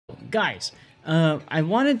guys, I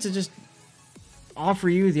wanted to just offer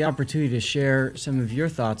you the opportunity to share some of your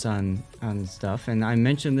thoughts on stuff, and I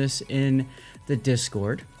mentioned this in the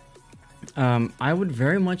Discord. I would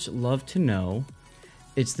very much love to know.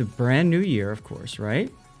 It's the brand new year, of course,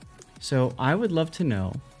 right? So I would love to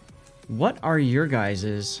know, what are your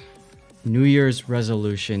guys' New Year's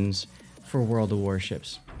resolutions for World of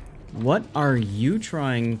Warships? What are you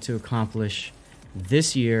trying to accomplish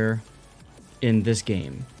this year in this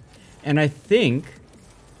game? And I think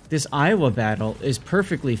this Iowa battle is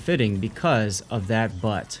perfectly fitting because of that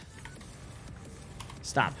but.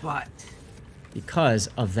 Stop. But. Because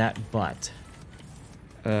of that but.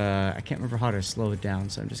 I can't remember how to slow it down,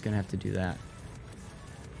 so I'm just going to have to do that.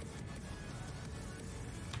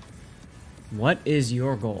 What is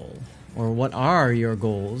your goal? Or what are your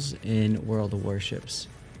goals in World of Warships?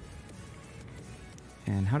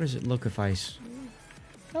 And how does it look if I...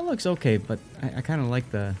 That looks okay, but I kind of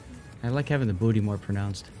like the... I like having the booty more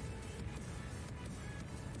pronounced.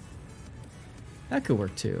 That could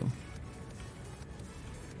work too.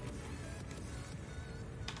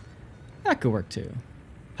 That could work too.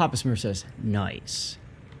 Papa Smurf says, nice.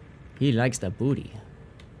 He likes the booty.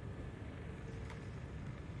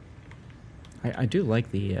 I do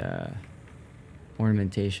like the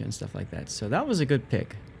ornamentation and stuff like that. So that was a good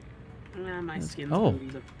pick. My skin's booty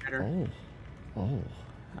looks better. Oh.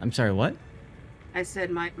 I'm sorry, what? I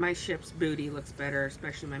said my ship's booty looks better,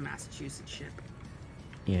 especially my Massachusetts ship.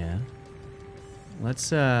 Yeah.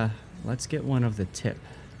 Let's get one of the tip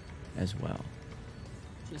as well.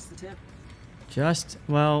 Just the tip? Just,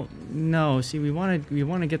 well, no. See, we want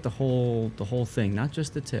to get the whole thing, not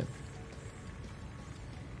just the tip.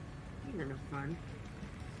 You're no fun.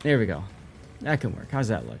 There we go. That can work. How's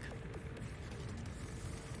that look?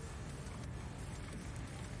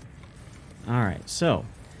 All right. So,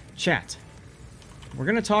 chat. We're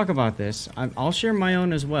gonna talk about this. I'll share my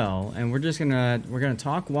own as well, and we're gonna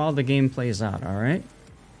talk while the game plays out. All right.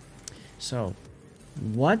 So,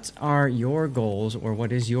 what are your goals, or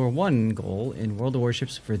what is your one goal in World of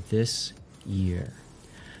Warships for this year?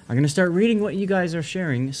 I'm gonna start reading what you guys are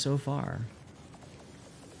sharing so far.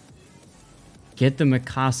 Get the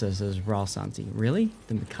Mikasa, says Ralsanti. Really?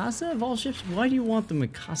 The Mikasa of all ships? Why do you want the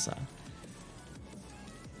Mikasa?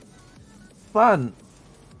 Fun.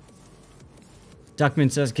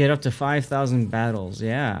 Duckman says get up to 5,000 battles.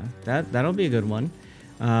 Yeah, that'll be a good one.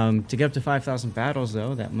 To get up to 5,000 battles,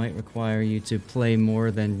 though, that might require you to play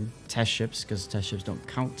more than test ships, because test ships don't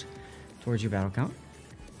count towards your battle count.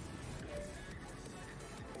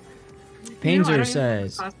 Painzer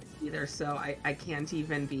says... either, so I can't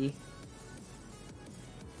even be...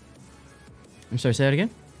 I'm sorry, say that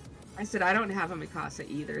again? I said I don't have a Mikasa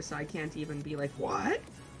either, so I can't even be like, what?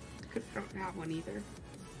 Because I don't have one either.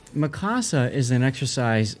 Mikasa is an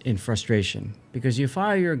exercise in frustration, because you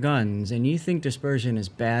fire your guns and you think dispersion is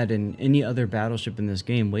bad in any other battleship in this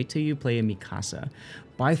game. Wait till you play a Mikasa.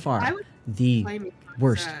 By far, the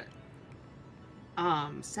worst.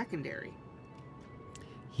 Secondary.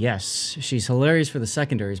 Yes, she's hilarious for the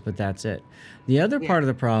secondaries, but that's it. The other part of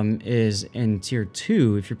the problem is in Tier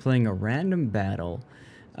 2, if you're playing a random battle,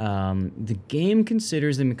 the game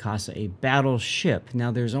considers the Mikasa a battleship.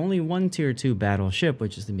 Now, there's only one Tier 2 battleship,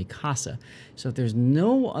 which is the Mikasa. So if there's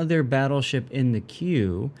no other battleship in the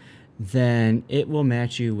queue, then it will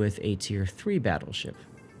match you with a Tier 3 battleship.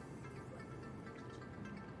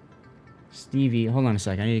 Stevie, hold on a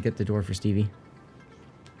sec. I need to get the door for Stevie.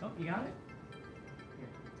 Oh, you got it?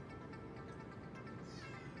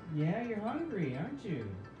 Yeah, you're hungry, aren't you?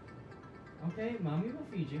 Okay, Mommy will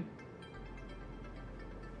feed you.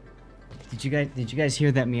 Did you guys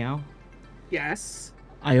hear that meow? Yes.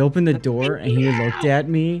 I opened the door and he looked at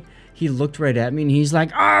me. He looked right at me and he's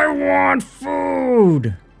like, I want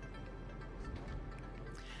food!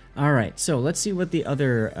 Alright, so let's see what the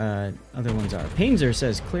other ones are. Painzer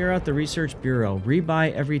says, clear out the research bureau,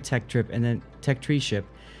 rebuy every tech trip and then tech tree ship,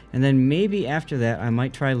 and then maybe after that I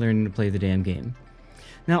might try learning to play the damn game.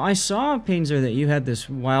 Now, I saw, Painzer, that you had this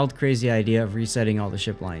wild, crazy idea of resetting all the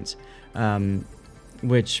ship lines.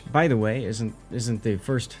 Which, by the way, isn't the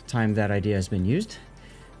first time that idea has been used.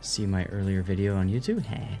 See my earlier video on YouTube,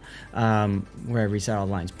 where I reset all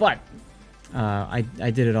lines. But I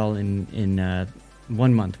did it all in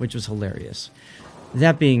 1 month, which was hilarious.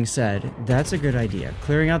 That being said, that's a good idea.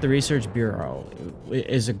 Clearing out the research bureau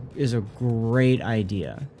is a great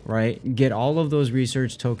idea, right? Get all of those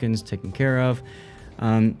research tokens taken care of.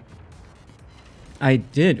 I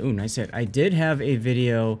did have a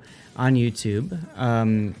video on YouTube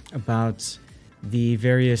about the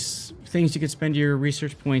various things you could spend your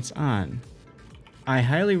research points on. I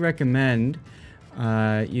highly recommend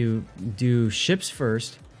You do ships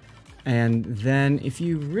first, and then if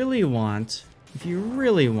you really want,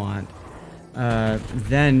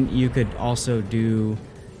 then you could also do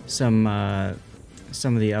some of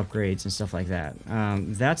the upgrades and stuff like that.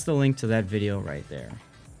 That's the link to that video right there.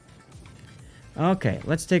 Okay,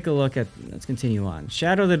 let's take a look at, let's continue on.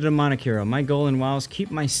 Shadow the Demonic Hero. My goal in WoW is keep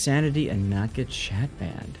my sanity and not get chat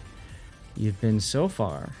banned. You've been so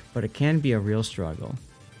far, but it can be a real struggle.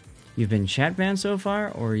 You've been chat banned so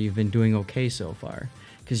far, or you've been doing okay so far?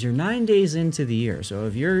 Because you're 9 days into the year, so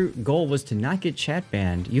if your goal was to not get chat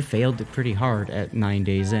banned, you failed it pretty hard at 9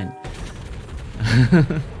 days in.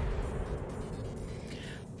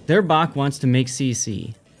 Their bot wants to make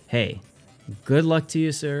CC. Hey, good luck to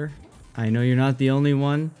you, sir. I know you're not the only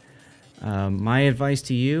one. My advice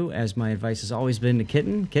to you, as my advice has always been to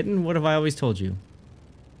Kitten. Kitten, what have I always told you?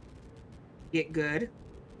 Get good.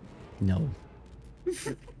 No.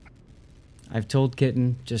 I've told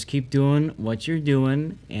Kitten, just keep doing what you're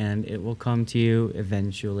doing, and it will come to you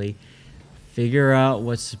eventually. Figure out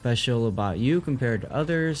what's special about you compared to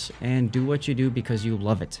others, and do what you do because you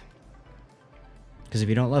love it. Because if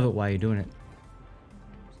you don't love it, why are you doing it?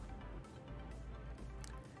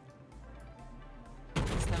 So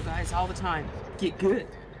guys, all the time, get good.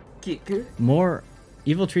 Get good. More,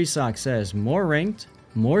 Evil Tree Sock says, more ranked,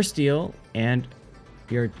 more steel, and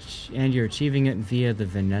you're achieving it via the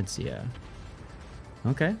Venezia.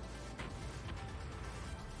 Okay.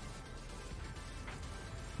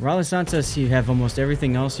 Raleigh-san says you have almost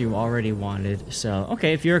everything else you already wanted. So,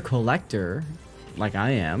 okay, if you're a collector, like I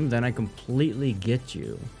am, then I completely get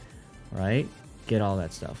you. Right? Get all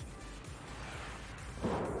that stuff.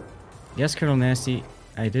 Yes, Colonel Nasty,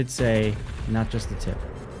 I did say not just the tip.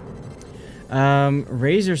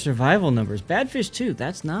 Raise your survival numbers. Badfish 2,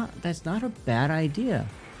 that's not a bad idea.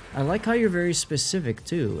 I like how you're very specific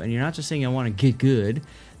too, and you're not just saying I want to get good.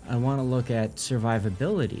 I want to look at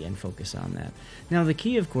survivability and focus on that. Now the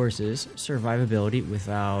key, of course, is survivability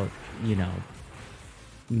without, you know,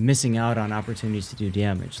 missing out on opportunities to do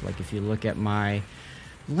damage. Like if you look at my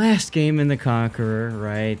last game in the Conqueror,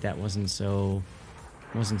 right, that wasn't so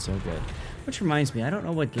good. Which reminds me, I don't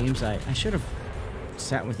know what games I should have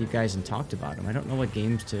sat with you guys and talked about them. I don't know what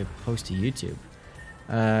games to post to YouTube.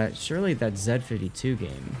 Surely that Z52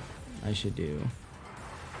 game I should do,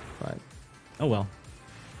 but oh well.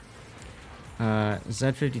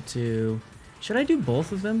 Z52, should I do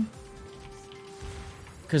both of them?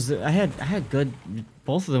 Because I had good,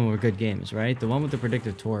 both of them were good games, right? The one with the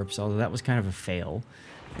predictive torps, although that was kind of a fail,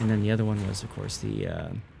 and then the other one was, of course,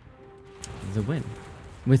 the win,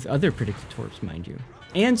 with other predictive torps, mind you,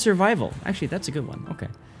 and survival. Actually, that's a good one. Okay.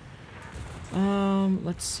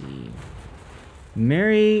 Let's see.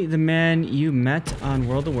 Marry the man you met on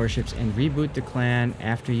World of Warships and reboot the clan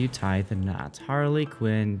after you tie the knot. Harley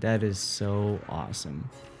Quinn, that is so awesome.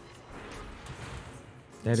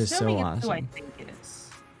 That is so awesome. Who I think it is.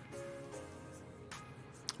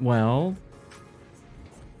 Well,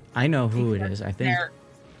 I know who it is. I think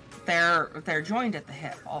they're joined at the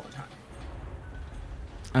hip all the time.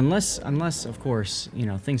 Unless of course, you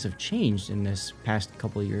know, things have changed in this past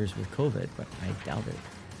couple of years with COVID, but I doubt it.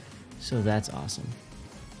 So that's awesome.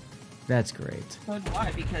 That's great. So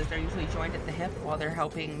why? Because they're usually joined at the hip while they're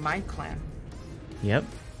helping my clan. Yep.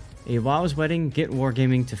 A WoW's wedding, get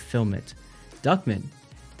Wargaming to film it. Duckman,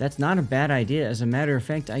 that's not a bad idea. As a matter of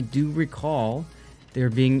fact, I do recall there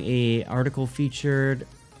being a article featured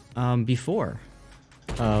before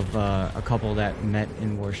of a couple that met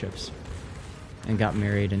in Warships and got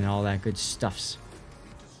married and all that good stuffs.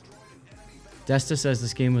 Desta says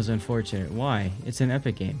this game was unfortunate. Why? It's an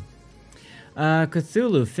epic game.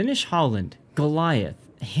 Cthulhu, finish Holland, Goliath,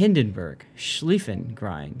 Hindenburg, Schlieffen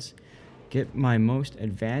grinds. Get my most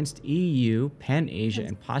advanced EU, Pan-Asia,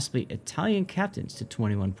 and possibly Italian captains to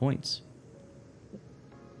 21 points.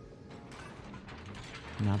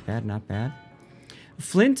 Not bad, not bad.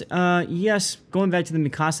 Flint, yes, going back to the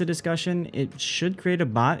Mikasa discussion, it should create a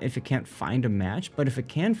bot if it can't find a match, but if it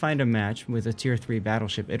can find a match with a tier 3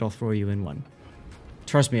 battleship, it'll throw you in one.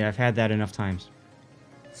 Trust me, I've had that enough times.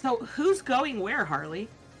 So who's going where, Harley?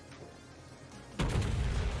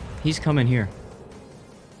 He's coming here.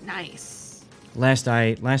 Nice. Last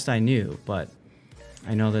I knew, but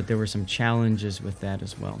I know that there were some challenges with that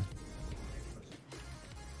as well.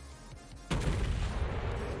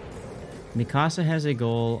 Mikasa has a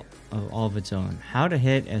goal of all of its own. How to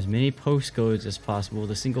hit as many postcodes as possible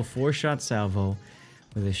with a single 4-shot salvo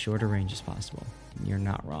with as short a range as possible. You're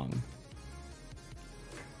not wrong.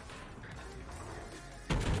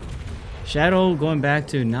 Shadow, going back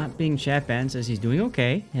to not being chat banned, says he's doing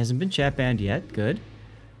okay. Hasn't been chat banned yet. Good.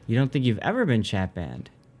 You don't think you've ever been chat banned.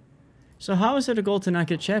 So how is it a goal to not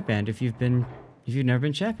get chat banned if you've never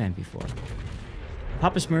been chat banned before?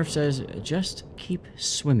 Papa Smurf says, just keep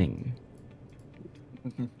swimming.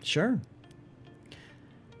 Sure.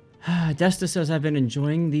 Desta says, I've been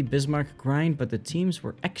enjoying the Bismarck grind, but the teams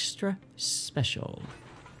were extra special.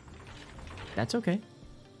 That's okay.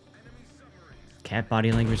 Cat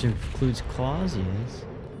body language includes claws, yes.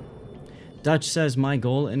 Dutch says, my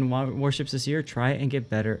goal in Warships this year, try and get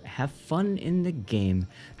better. Have fun in the game.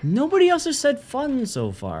 Nobody else has said fun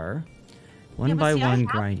so far. One by one,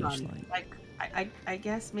 grind each line. Like, I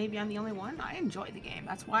guess maybe I'm the only one. I enjoy the game.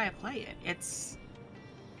 That's why I play it. It's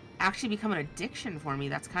actually become an addiction for me.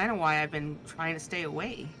 That's kind of why I've been trying to stay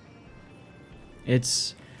away.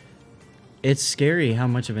 It's scary how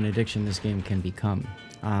much of an addiction this game can become.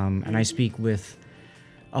 And I speak with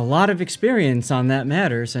a lot of experience on that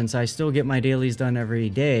matter, since I still get my dailies done every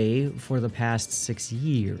day for the past 6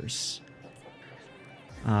 years.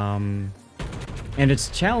 And it's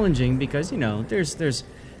challenging because, you know, there's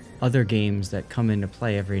other games that come into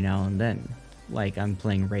play every now and then. Like, I'm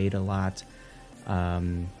playing Raid a lot.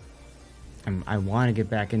 I want to get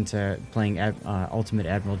back into playing Ultimate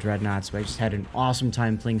Admiral Dreadnought, so I just had an awesome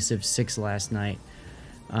time playing Civ 6 last night.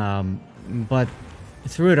 But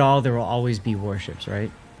through it all, there will always be Warships, right?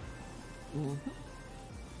 Mm-hmm.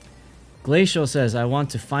 Glacial says, I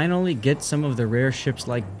want to finally get some of the rare ships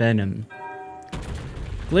like Benham.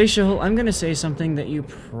 Glacial, I'm going to say something that you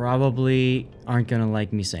probably aren't going to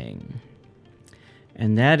like me saying.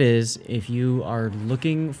 And that is, if you are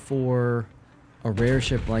looking for a rare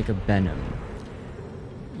ship like a Benham,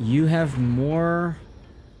 you have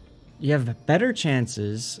better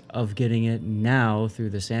chances of getting it now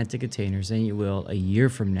through the Santa containers than you will a year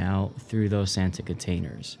from now through those Santa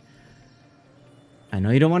containers. I know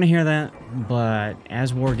you don't want to hear that, but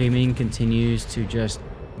as Wargaming continues to just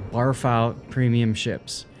barf out premium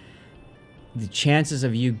ships, the chances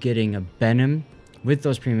of you getting a Benham with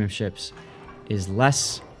those premium ships is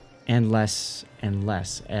less and less and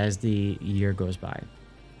less as the year goes by.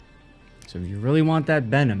 So if you really want that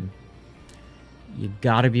Benham, you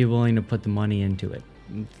gotta be willing to put the money into it.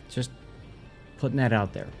 Just putting that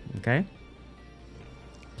out there, okay?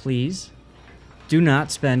 Please do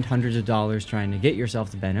not spend hundreds of dollars trying to get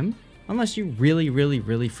yourself the Benham unless you really, really,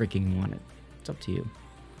 really freaking want it. It's up to you.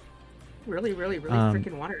 Really, really, really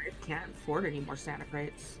freaking want it. I can't afford any more Santa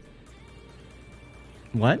crates.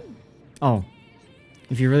 What? Oh.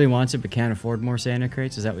 If you really want it but can't afford more Santa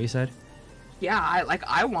crates, is that what you said? Yeah,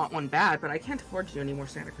 I want one bad, but I can't afford to do any more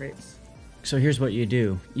Santa crates. So here's what you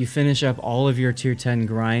do. You finish up all of your tier 10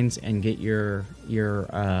 grinds and get your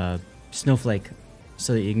snowflake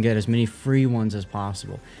so that you can get as many free ones as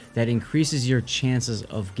possible. That increases your chances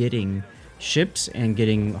of getting ships and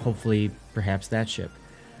getting, hopefully, perhaps that ship.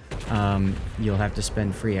 You'll have to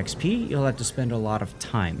spend free XP. You'll have to spend a lot of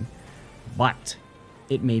time. But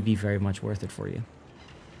it may be very much worth it for you.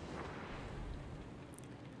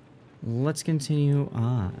 Let's continue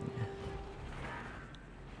on.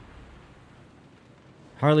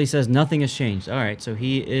 Harley says nothing has changed. Alright, so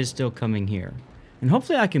he is still coming here. And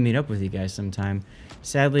hopefully I can meet up with you guys sometime.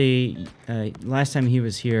 Sadly, last time he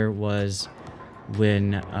was here was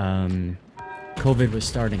when COVID was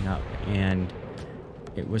starting up. And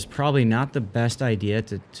it was probably not the best idea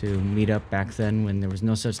to meet up back then when there was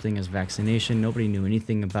no such thing as vaccination. Nobody knew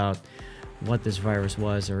anything about what this virus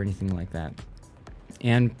was or anything like that.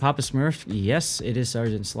 And Papa Smurf, yes, it is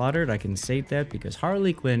Sergeant Slaughtered. I can state that because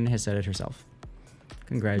Harley Quinn has said it herself.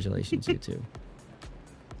 Congratulations, you two.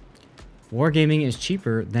 Wargaming is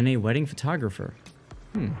cheaper than a wedding photographer.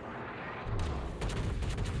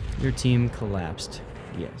 Your team collapsed.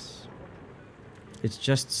 Yes. It's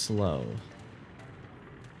just slow.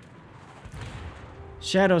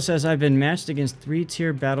 Shadow says, I've been matched against tier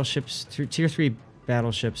 3 battleships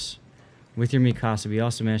with your Mikasa. We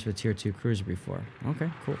also matched with tier 2 cruiser before. Okay,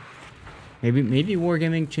 cool. Maybe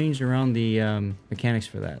Wargaming changed around the mechanics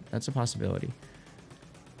for that. That's a possibility.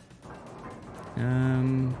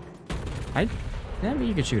 You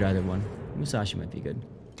could shoot either one. Musashi might be good.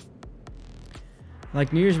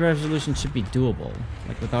 Like, New Year's resolution should be doable,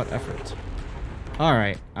 like without effort.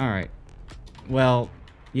 Alright. Well,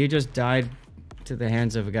 you just died to the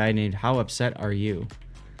hands of a guy named How Upset Are You?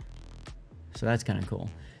 So that's kind of cool.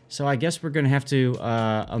 So I guess we're gonna have to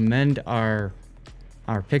amend our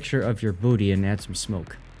picture of your booty and add some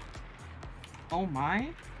smoke. Oh my.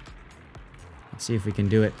 Let's see if we can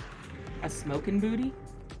do it. A smoking booty?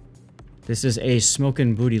 This is a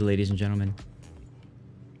smoking booty, ladies and gentlemen.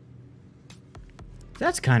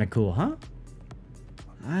 That's kind of cool, huh?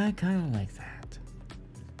 I kind of like that.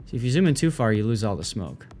 So if you zoom in too far, you lose all the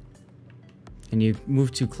smoke. And you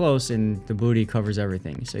move too close, and the booty covers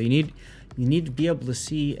everything. So you need to be able to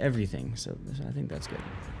see everything. So I think that's good.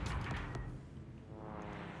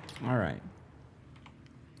 All right.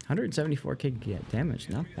 174k damage,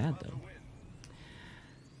 not bad though.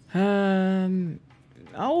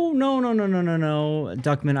 Oh, no,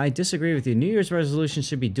 Duckman, I disagree with you. New Year's resolution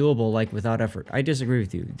should be doable, like, without effort. I disagree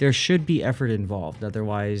with you. There should be effort involved.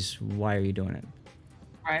 Otherwise, why are you doing it?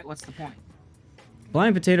 All right, what's the point?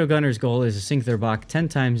 Blind Potato Gunner's goal is to sink their bot 10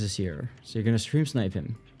 times this year. So you're going to stream snipe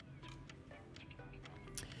him.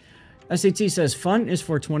 SAT says, fun is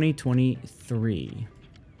for 2023.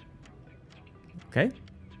 Okay.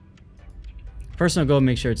 Personal goal,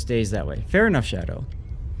 make sure it stays that way. Fair enough, Shadow.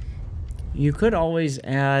 You could always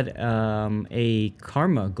add a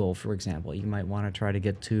karma goal, for example. You might want to try to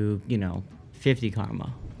get to, you know, 50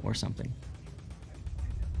 karma or something.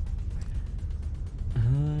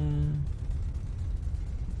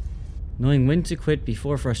 Knowing when to quit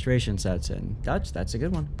before frustration sets in. That's a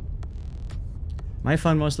good one. My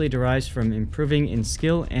fun mostly derives from improving in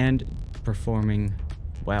skill and performing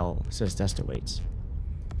well, says Destawaits.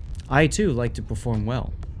 I, too, like to perform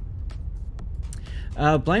well.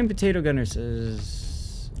 Blind Potato Gunner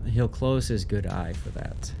says he'll close his good eye for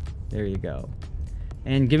that. There you go.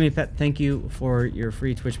 And Gimme Pet, thank you for your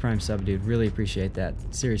free Twitch Prime sub, dude. Really appreciate that.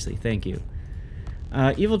 Seriously, thank you.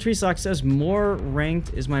 Evil Tree Sock says more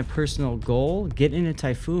ranked is my personal goal. Get in a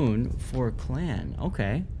Typhoon for clan.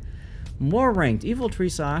 Okay. More ranked. Evil Tree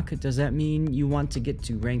Sock, does that mean you want to get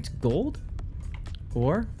to ranked gold?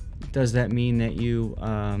 Or does that mean that you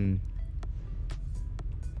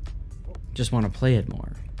just want to play it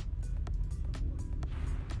more?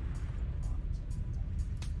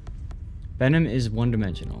 Venom is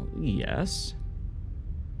one-dimensional. Yes.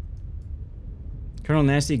 Colonel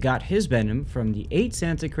Nasty got his Venom from the 8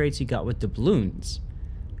 Santa crates he got with doubloons.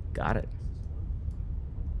 Got it.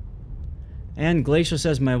 And Glacial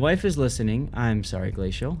says, my wife is listening. I'm sorry,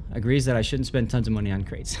 Glacial. Agrees that I shouldn't spend tons of money on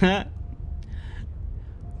crates.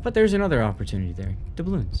 But there's another opportunity there.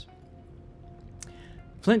 Doubloons.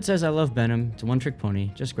 Flint says, I love Venom. It's a one-trick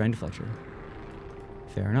pony. Just grind Fletcher.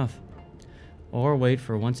 Fair enough. Or wait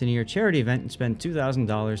for a once-in-a-year charity event and spend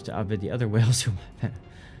 $2,000 to outbid the other whales who want Venom.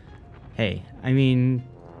 Hey, I mean,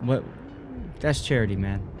 what? That's charity,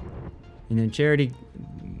 man. And then charity,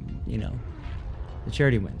 you know, the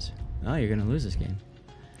charity wins. Oh, you're gonna lose this game.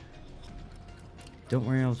 Don't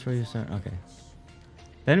worry, I'll throw you a start. Okay.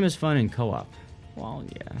 Venom is fun in co-op. Well,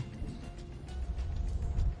 yeah.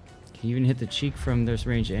 Can you even hit the cheek from this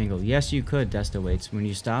range angle? Yes, you could, Desta Waits. When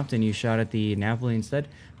you stopped and you shot at the Napoli instead,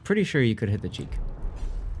 pretty sure you could hit the cheek.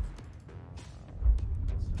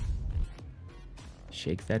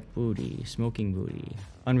 Shake that booty. Smoking booty.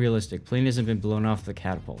 Unrealistic. Plane hasn't been blown off the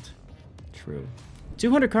catapult. True.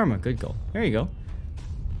 200 karma. Good goal. There you go.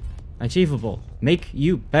 Achievable. Make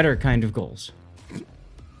you better kind of goals. You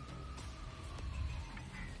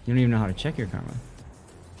don't even know how to check your karma.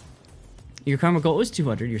 Your karma goal is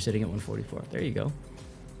 200. You're sitting at 144. There you go.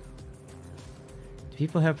 Do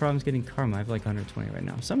people have problems getting karma? I have like 120 right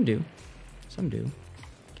now. Some do. Some do.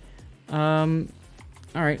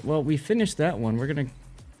 All right, well, we finished that one. We're going to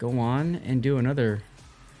go on and do another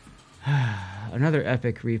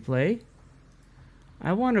epic replay.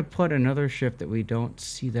 I want to put another ship that we don't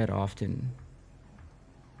see that often.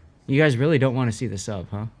 You guys really don't want to see the sub,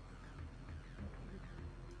 huh?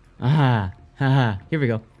 Aha, haha. Here we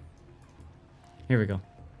go. Here we go.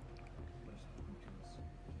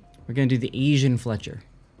 We're going to do the Asian Fletcher.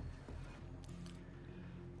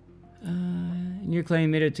 Your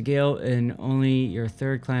claim made it to Gale in only your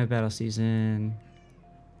 3rd climate battle season.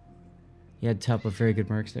 You had top of very good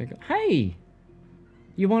mercs. There you go. Hey!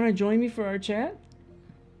 You want to join me for our chat?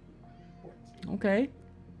 Okay.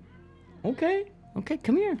 Okay. Okay,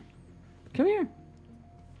 come here. Come here.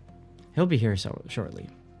 He'll be here shortly.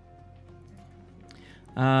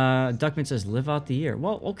 Duckman says, live out the year.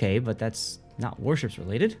 Well, okay, but that's not Warships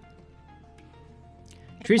related.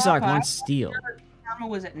 Treesock wants steel. Karma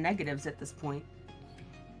was at negatives at this point.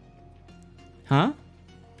 Huh?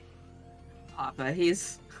 Papa,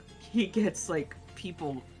 he gets like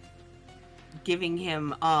people giving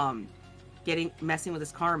him messing with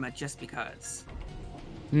his karma just because.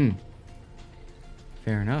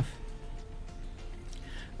 Fair enough.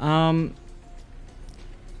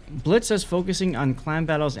 Blitz says focusing on clan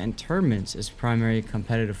battles and tournaments is primary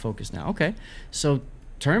competitive focus now. Okay, so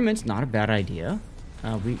tournaments not a bad idea.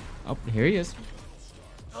 Here he is.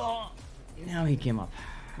 Oh, now he came up.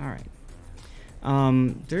 All right.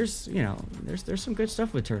 There's some good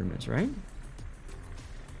stuff with tournaments, right?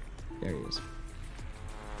 There he is.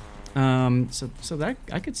 So that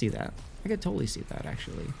I could see that. I could totally see that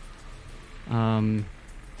actually.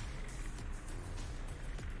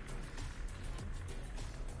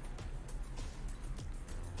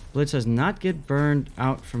 Blitz says not get burned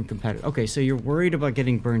out from competitive. Okay, so you're worried about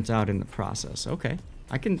getting burnt out in the process. Okay,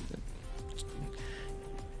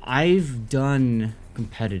 I've done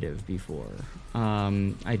competitive before.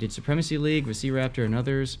 I did Supremacy League with Sea Raptor and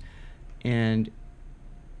others, and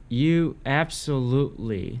you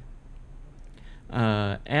absolutely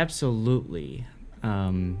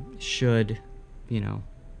should,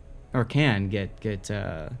 or can get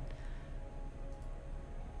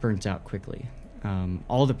burnt out quickly.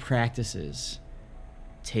 All the practices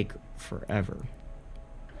take forever.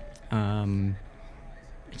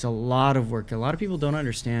 It's a lot of work. A lot of people don't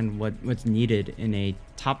understand what's needed in a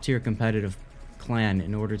top tier competitive clan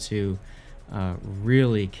in order to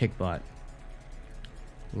really kick butt.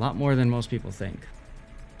 A lot more than most people think.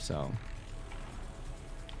 So,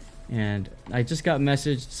 and I just got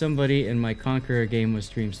messaged somebody in my Conqueror game was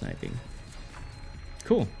stream sniping.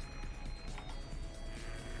 Cool.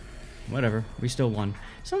 Whatever, we still won.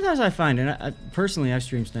 Sometimes I find, and personally I've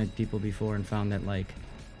stream sniped people before and found that, like,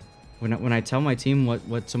 when I tell my team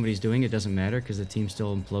what somebody's doing, it doesn't matter because the team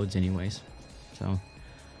still implodes anyways. So,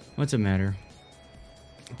 what's it matter?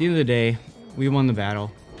 At the end of the day, we won the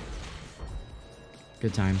battle.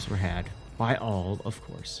 Good times were had. By all, of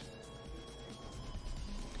course.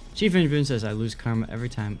 Chief Injun says, I lose karma every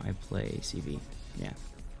time I play CV. Yeah.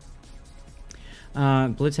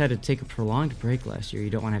 Blitz had to take a prolonged break last year. You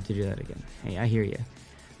don't want to have to do that again. Hey, I hear you.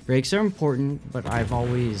 Breaks are important, but I've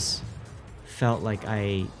always felt like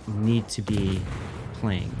I need to be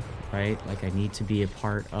playing, right? Like I need to be a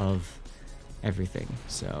part of everything.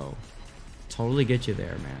 So, totally get you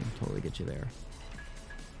there, man. Totally get you there.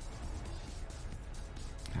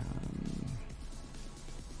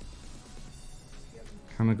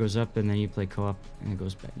 Karma goes up and then you play co-op and it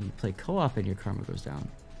goes back. You play co-op and your karma goes down.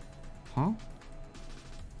 Huh?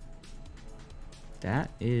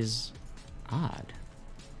 That is odd,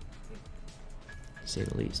 to say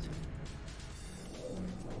the least.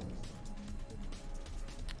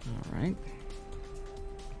 Alright.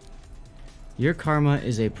 Your karma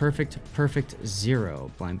is a perfect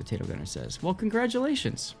 0, Blind Potato Gunner says. Well,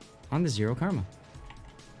 congratulations on the 0 karma.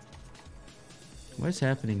 What's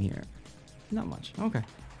happening here? Not much. Okay.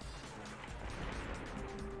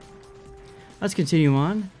 Let's continue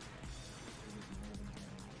on.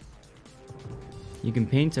 You can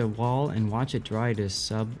paint a wall and watch it dry to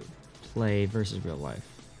sub-play versus real life.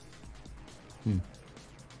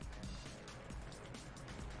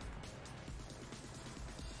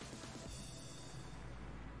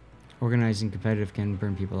 Organizing competitive can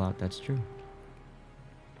burn people out. That's true.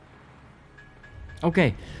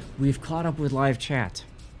 Okay, we've caught up with live chat.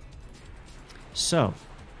 So,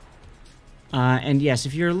 and yes,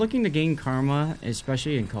 if you're looking to gain karma,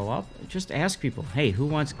 especially in co-op, just ask people, hey, who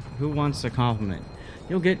wants a compliment?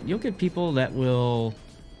 You'll get people that will,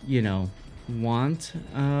 want,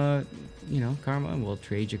 karma, and will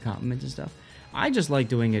trade you compliments and stuff. I just like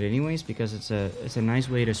doing it anyways because it's a nice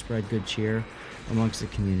way to spread good cheer amongst the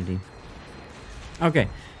community. Okay,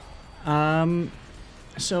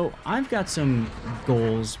 so I've got some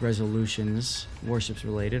goals, resolutions, Warships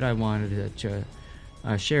related I wanted to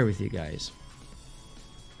share with you guys.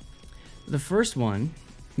 The first one,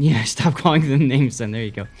 yeah, stop calling them names then, there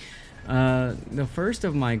you go. The first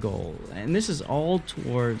of my goal, and this is all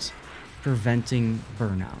towards preventing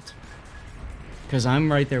burnout. Because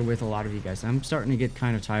I'm right there with a lot of you guys. I'm starting to get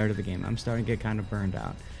kind of tired of the game. I'm starting to get kind of burned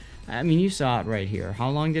out. I mean, you saw it right here. How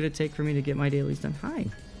long did it take for me to get my dailies done? Hi.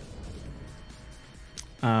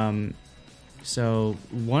 So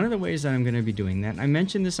one of the ways that I'm going to be doing that, I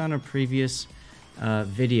mentioned this on a previous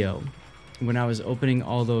video when I was opening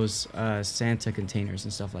all those Santa containers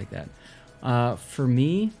and stuff like that. For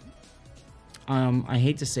me, I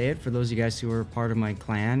hate to say it for those of you guys who are part of my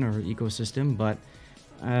clan or ecosystem, but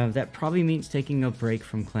that probably means taking a break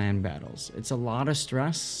from clan battles. It's a lot of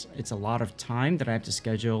stress. It's a lot of time that I have to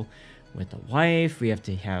schedule with the wife. We have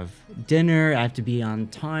to have dinner. I have to be on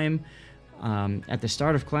time at the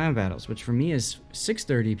start of clan battles, which for me is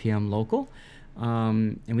 6:30 p.m. local.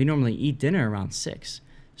 And we normally eat dinner around 6.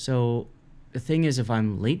 So the thing is, if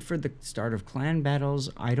I'm late for the start of clan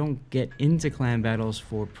battles, I don't get into clan battles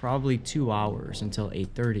for probably 2 hours until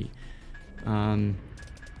 8:30.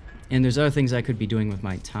 And there's other things I could be doing with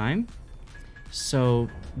my time. So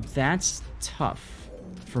that's tough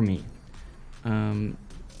for me. And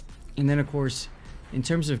then, of course, in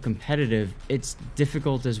terms of competitive, it's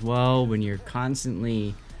difficult as well when you're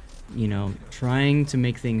constantly you know, trying to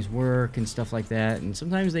make things work and stuff like that. And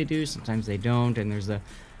sometimes they do, sometimes they don't. And there's the,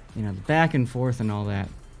 you know, the back and forth and all that.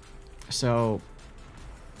 So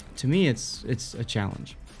to me, it's a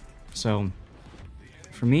challenge. So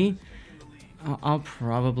for me, I'll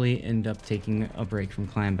probably end up taking a break from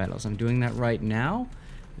clan battles. I'm doing that right now.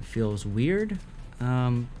 It feels weird,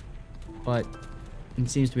 but it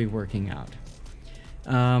seems to be working out.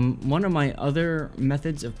 One of my other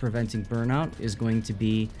methods of preventing burnout is going to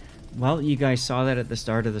be, well, you guys saw that at the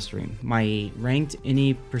start of the stream, my ranked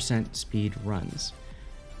any % speed runs.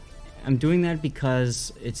 I'm doing that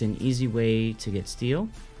because it's an easy way to get steel,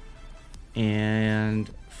 and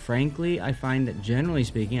frankly, I find that generally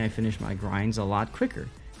speaking, I finish my grinds a lot quicker.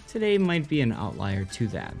 Today might be an outlier to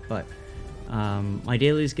that, but my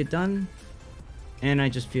dailies get done, and I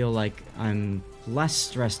just feel like I'm less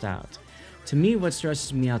stressed out. To me, what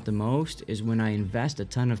stresses me out the most is when I invest a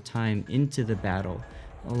ton of time into the battle.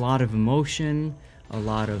 A lot of emotion, a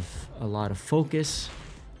lot of focus,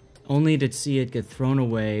 only to see it get thrown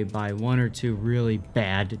away by one or two really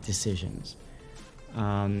bad decisions.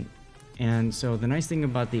 And so the nice thing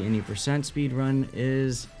about the any % speed run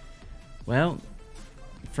is, well,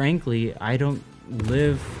 frankly, I don't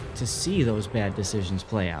live to see those bad decisions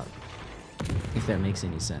play out, if that makes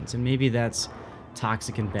any sense. And maybe that's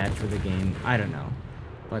toxic and bad for the game, I don't know.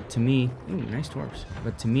 But to me, ooh, nice torps.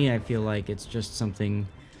 But to me, I feel like it's just something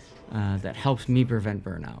that helps me prevent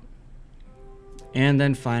burnout. And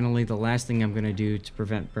then finally, the last thing I'm going to do to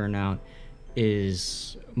prevent burnout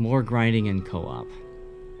is more grinding in co-op.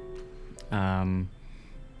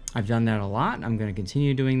 I've done that a lot. I'm going to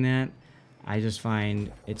continue doing that. I just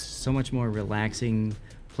find it's so much more relaxing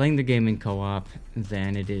playing the game in co-op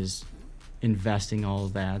than it is investing all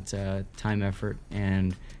of that time, effort,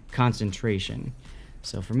 and concentration.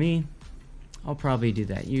 So for me, I'll probably do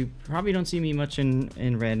that. You probably don't see me much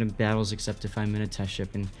in random battles except if I'm in a test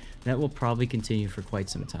ship, and that will probably continue for quite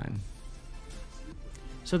some time.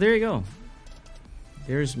 So there you go.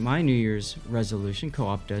 There's my New Year's resolution.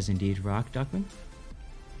 Co-op does indeed rock, Duckman.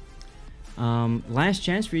 Last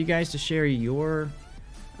chance for you guys to share your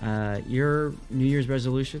New Year's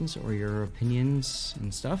resolutions or your opinions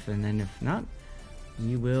and stuff, and then if not,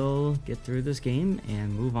 you will get through this game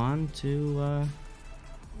and move on to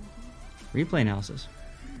replay analysis.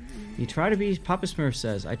 You try to be, Papa Smurf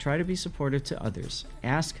says, I try to be supportive to others.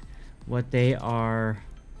 Ask what they are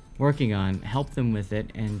working on, help them with it,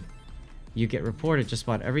 and you get reported just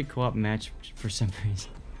about every co-op match for some reason.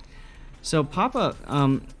 So Papa,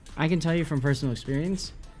 I can tell you from personal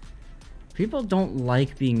experience, people don't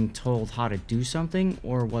like being told how to do something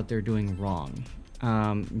or what they're doing wrong.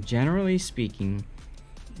 Generally speaking,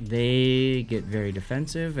 they get very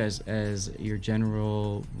defensive as your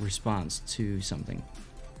general response to something,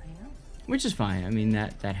 which is fine. I mean,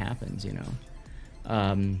 that happens, you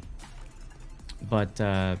know. But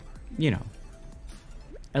you know,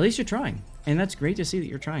 at least you're trying, and that's great to see that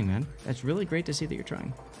you're trying, man. That's really great to see that you're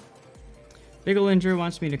trying. Big ol' Injure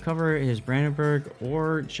wants me to cover his Brandenburg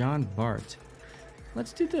or Jean Bart.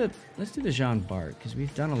 Let's do the Jean Bart, because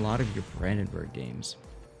we've done a lot of your Brandenburg games.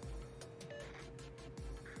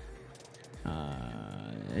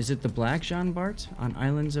 Is it the Black Jean Bart on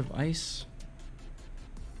Islands of Ice?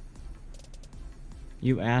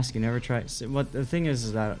 You ask, you never try. So what the thing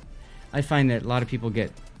is that I find that a lot of people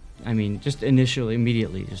get, I mean, just initially,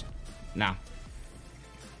 immediately, just nah.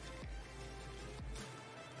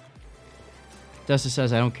 Dustin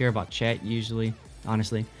says, I don't care about chat usually,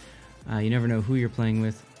 honestly. You never know who you're playing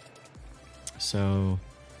with. So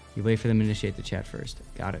you wait for them to initiate the chat first.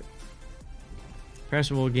 Got it.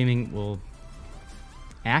 Perishable Gaming will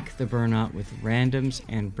act the burnout with randoms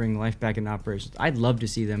and bring life back into operations. I'd love to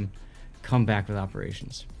see them come back with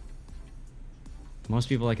operations. Most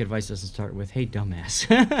people like advice doesn't start with, hey, dumbass.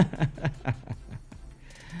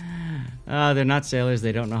 They're not sailors.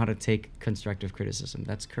 They don't know how to take constructive criticism.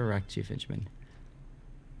 That's correct, Chief Inchman.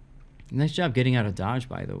 Nice job getting out of dodge,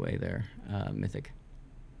 by the way, there, Mythic.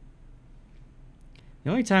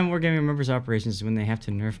 The only time Wargaming remembers operations is when they have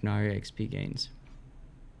to nerf Narya XP gains.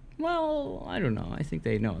 Well, I don't know. I think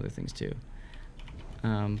they know other things, too.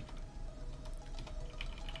 I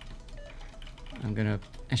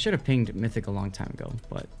should have pinged Mythic a long time ago,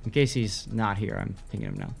 but in case he's not here, I'm pinging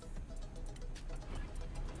him now.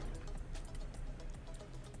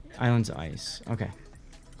 Islands of Ice. Okay.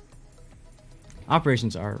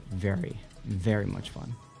 Operations are very, very much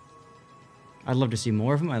fun. I'd love to see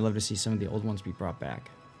more of them. I'd love to see some of the old ones be brought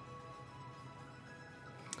back.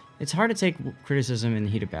 It's hard to take criticism in the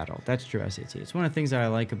heat of battle. That's true, SAT. It's one of the things that I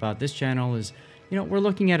like about this channel is, you know, we're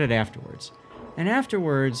looking at it afterwards. And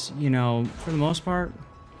afterwards, you know, for the most part,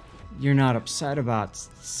 you're not upset about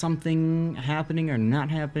something happening or not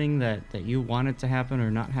happening that you want it to happen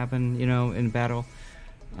or not happen, you know, in battle.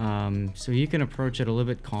 So you can approach it a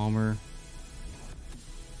little bit calmer.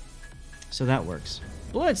 So that works.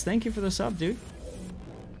 Blitz, thank you for the sub, dude.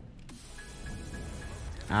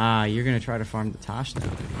 Ah, you're gonna try to farm the Tosh now.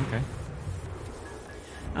 Okay.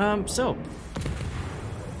 So.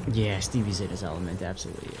 Yeah, Stevie Zeta's element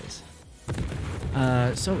absolutely is.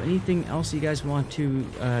 So anything else you guys want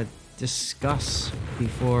to discuss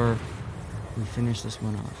before we finish this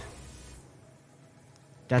one off?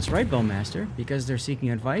 That's right, Bowmaster. Because they're seeking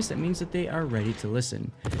advice, that means that they are ready to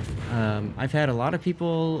listen. I've had a lot of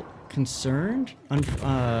people concerned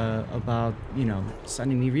about, you know,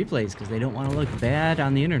 sending me replays because they don't want to look bad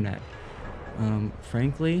on the internet.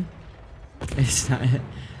 Frankly, it's not.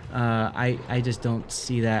 I just don't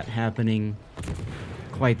see that happening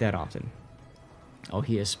quite that often. Oh,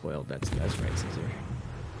 he is spoiled. That's right, Caesar.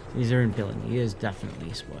 Caesar and Billy. He is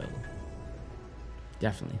definitely spoiled.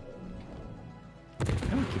 Definitely.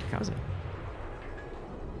 Oh, Kitakaze.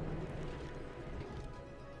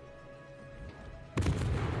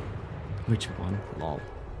 Which one? Lol.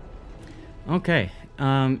 Okay.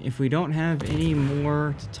 If we don't have any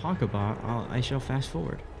more to talk about, I shall fast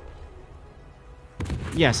forward.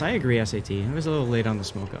 Yes, I agree, SAT. I was a little late on the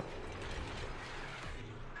smoke up.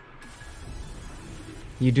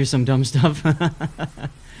 You do some dumb stuff?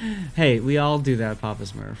 Hey, we all do that, Papa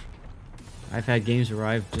Smurf. I've had games where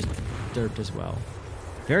I've just derped as well.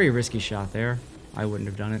 Very risky shot there. I wouldn't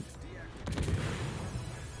have done it.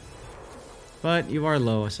 But you are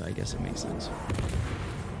low, so I guess it makes sense.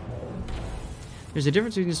 There's a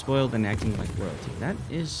difference between spoiled and acting like royalty. That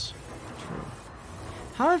is true.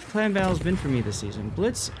 How have clan battles been for me this season?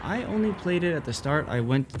 Blitz, I only played it at the start. I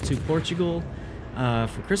went to Portugal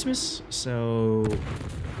for Christmas, so,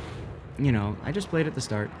 you know, I just played at the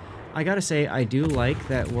start. I gotta say, I do like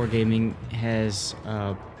that Wargaming has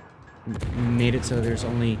made it so there's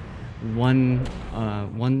only one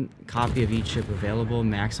copy of each ship available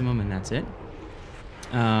maximum, and that's it.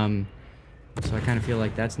 So I kind of feel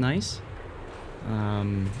like that's nice.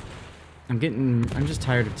 I'm just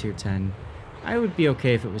tired of tier 10. I would be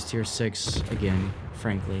okay if it was tier 6 again,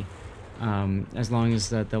 frankly. As long as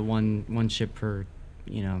the one ship per,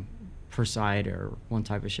 you know, per side or one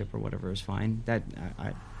type of ship or whatever is fine. That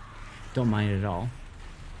I don't mind it at all.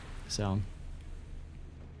 So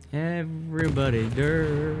everybody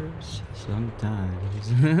derps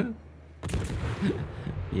sometimes.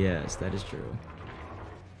 Yes, that is true.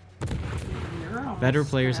 Better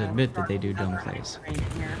players admit that they do dumb plays.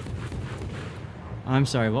 I'm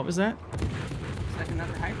sorry, what was that? Looks like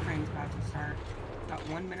another hype train's about to start. About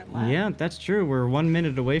 1 minute left. Yeah, that's true. We're 1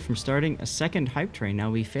 minute away from starting a second hype train.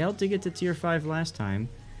 Now, we failed to get to tier 5 last time.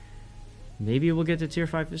 Maybe we'll get to tier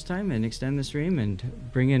 5 this time and extend the stream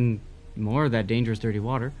and bring in more of that dangerous dirty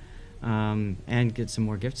water. And get some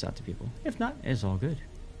more gifts out to people. If not, it's all good.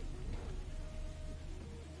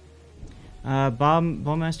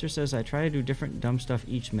 Ballmaster says, I try to do different dumb stuff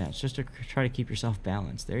each match, just to try to keep yourself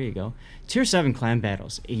balanced. There you go. Tier 7 clan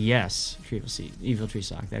battles. Yes, Evil Tree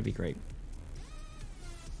Sock. That'd be great.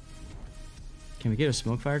 Can we get a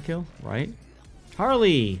smoke fire kill? Right.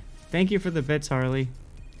 Harley! Thank you for the bits, Harley.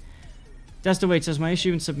 Destawait says, my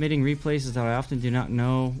issue in submitting replays is that I often do not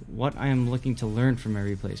know what I am looking to learn from my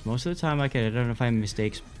replays. Most of the time I can identify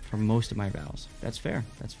mistakes from most of my battles. That's fair.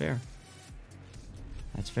 That's fair.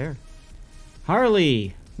 That's fair.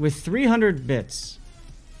 Harley with 300 bits.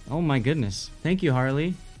 Oh my goodness. Thank you,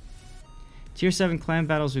 Harley. Tier 7 clan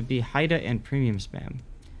battles would be Haida and premium spam.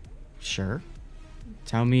 Sure.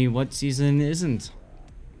 Tell me what season isn't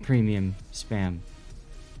premium spam.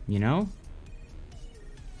 You know?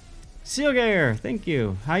 Sealgayer, thank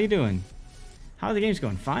you. How you doing? How are the games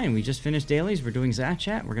going? Fine. We just finished dailies. We're doing Zath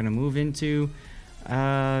Chat. We're going to move into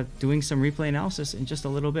doing some replay analysis in just a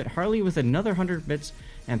little bit. Harley with another 100 bits.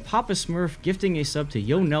 And Papa Smurf gifting a sub to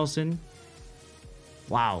Yo Nelson.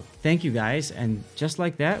 Wow. Thank you, guys. And just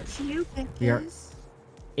like that, we are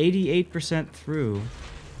 88% through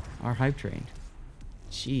our hype train.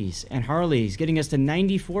 Jeez. And Harley's getting us to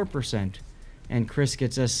 94%. And Chris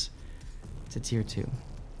gets us to tier 2.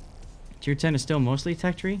 Tier 10 is still mostly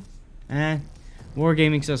tech tree?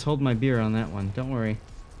 Wargaming says hold my beer on that one. Don't worry.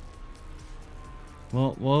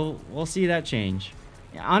 We'll see that change.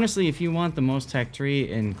 Yeah, honestly, if you want the most tech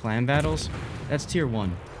tree in clan battles, that's tier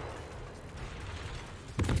 1.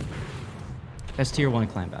 That's tier 1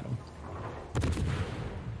 clan battle.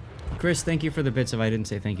 Chris, thank you for the bits if I didn't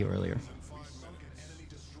say thank you earlier.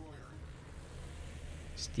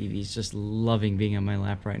 Stevie's just loving being on my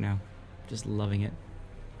lap right now. Just loving it.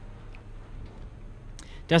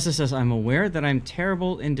 Dessa says, I'm aware that I'm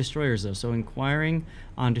terrible in destroyers, though, so inquiring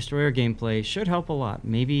on destroyer gameplay should help a lot.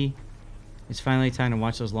 Maybe it's finally time to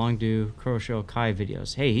watch those Longdu Kurosho Kai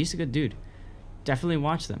videos. Hey, he's a good dude. Definitely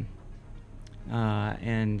watch them.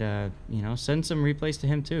 You know, send some replays to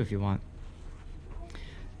him, too, if you want.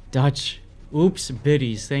 Dutch. Oops,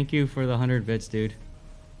 biddies. Thank you for the 100 bits, dude.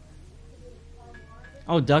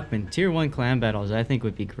 Oh, Duckman, tier 1 clan battles I think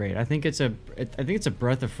would be great. I think it's a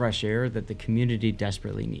breath of fresh air that the community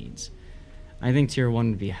desperately needs. I think tier 1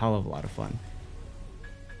 would be a hell of a lot of fun.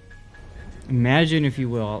 Imagine, if you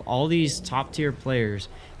will, all these top tier players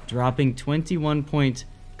dropping 21 point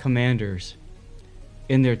commanders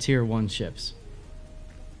in their tier 1 ships.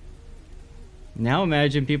 Now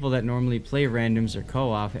imagine people that normally play randoms or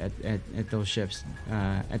co-op at those ships,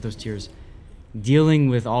 at those tiers, dealing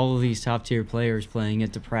with all of these top tier players playing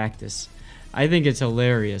it to practice. I think it's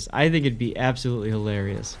hilarious. I think it'd be absolutely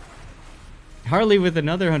hilarious. Harley with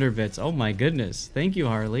another 100 bits. Oh my goodness. Thank you,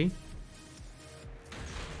 Harley.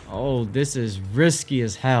 Oh, this is risky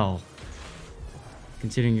as hell.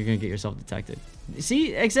 Considering you're going to get yourself detected.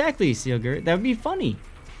 See, exactly, Sealger. That would be funny.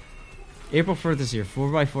 April 1st this year.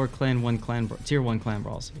 4x4 tier 1 clan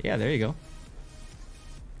brawls. Yeah, there you go.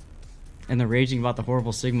 And they're raging about the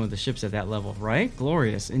horrible Sigma of the ships at that level, right?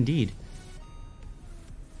 Glorious, indeed.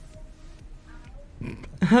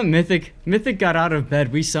 Mythic got out of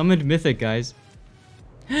bed. We summoned Mythic, guys.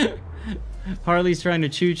 Harley's trying to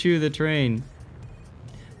choo-choo the train.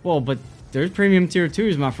 Well, but there's premium tier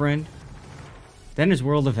 2s, my friend. Then there's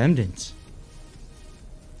World of Emdens.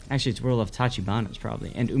 Actually, it's World of Tachibanas,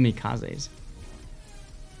 probably. And Umikazes.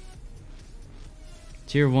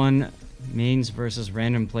 Tier 1 mains versus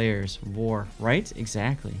random players. War. Right?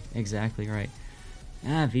 Exactly. Exactly right.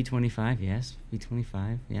 Ah, V25, yes.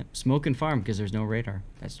 V25, yep. Smoke and farm, because there's no radar.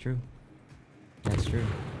 That's true. That's true.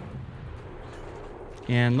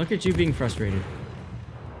 And look at you being frustrated.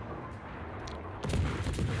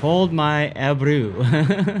 Hold my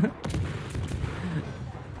Abru.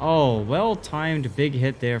 Oh, well-timed big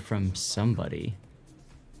hit there from somebody.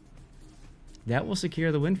 That will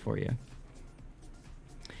secure the win for you.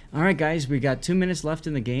 Alright guys, we got 2 minutes left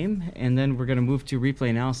in the game, and then we're going to move to replay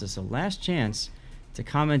analysis. So last chance to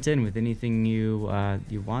comment in with anything you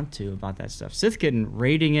want to about that stuff. Sith Kitten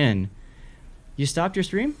raiding in. You stopped your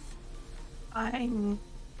stream? I'm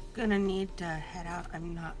gonna need to head out.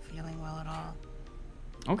 I'm not feeling well at all.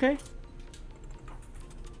 Okay.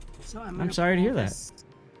 So I'm sorry to hear that.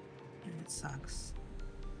 And it sucks.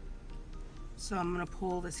 So I'm gonna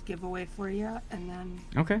pull this giveaway for you, and then...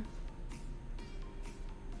 Okay.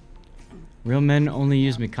 Real men only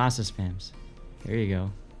use Mikasa spams. There you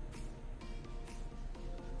go.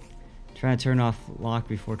 Try to turn off lock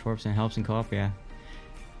before Torpson helps in co-op, yeah.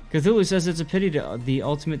 Cthulhu says it's a pity the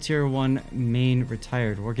ultimate tier 1 main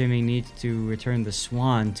retired. Wargaming needs to return the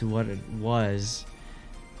Swan to what it was.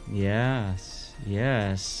 Yes.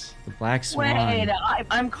 Yes. The Black Swan. Wait,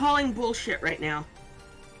 I'm calling bullshit right now.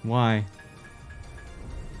 Why?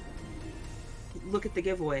 Look at the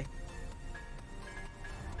giveaway.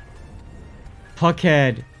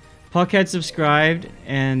 Puckhead. Puckhead subscribed,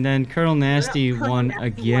 and then Colonel Nasty won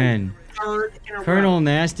again. Colonel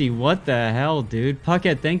Nasty, what the hell, dude?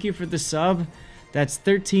 Puckhead, thank you for the sub. That's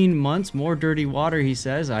 13 months, more dirty water, he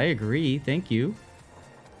says. I agree, thank you.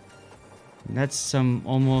 That's some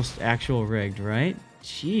almost actual rigged, right?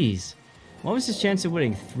 Jeez. What was his chance of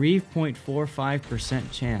winning?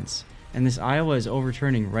 3.45% chance. And this Iowa is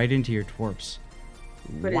overturning right into your twerps.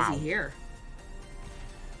 But wow. Is he here?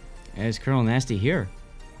 Is Colonel Nasty here?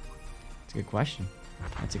 That's a good question.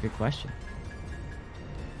 That's a good question.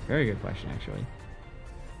 Very good question, actually.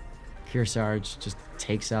 Kearsarge just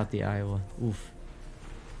takes out the Iowa. Oof.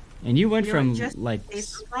 And you went from, like...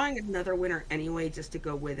 He's drawing another winner anyway, just to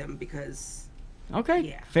go with him, because... Okay,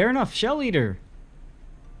 yeah. Fair enough. Shell Eater.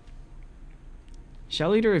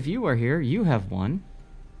 Shell Eater, if you are here, you have won.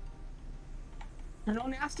 I know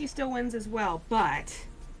Nasty still wins as well, but...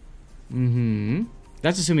 Mm-hmm.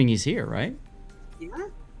 That's assuming he's here, right? Yeah.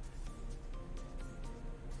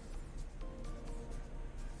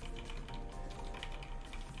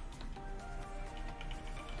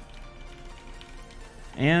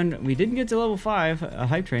 And we didn't get to level 5, a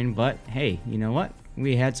hype train, but hey, you know what?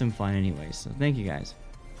 We had some fun anyways, so thank you guys.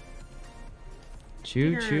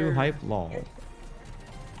 Choo choo hype lol.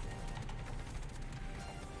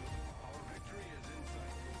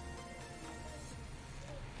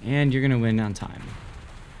 And you're gonna win on time.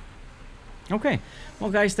 Okay,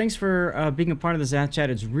 well guys, thanks for being a part of the Zath Chat.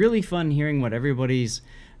 It's really fun hearing what everybody's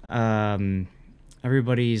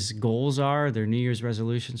goals are, their New Year's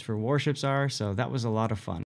resolutions for Warships are, so that was a lot of fun.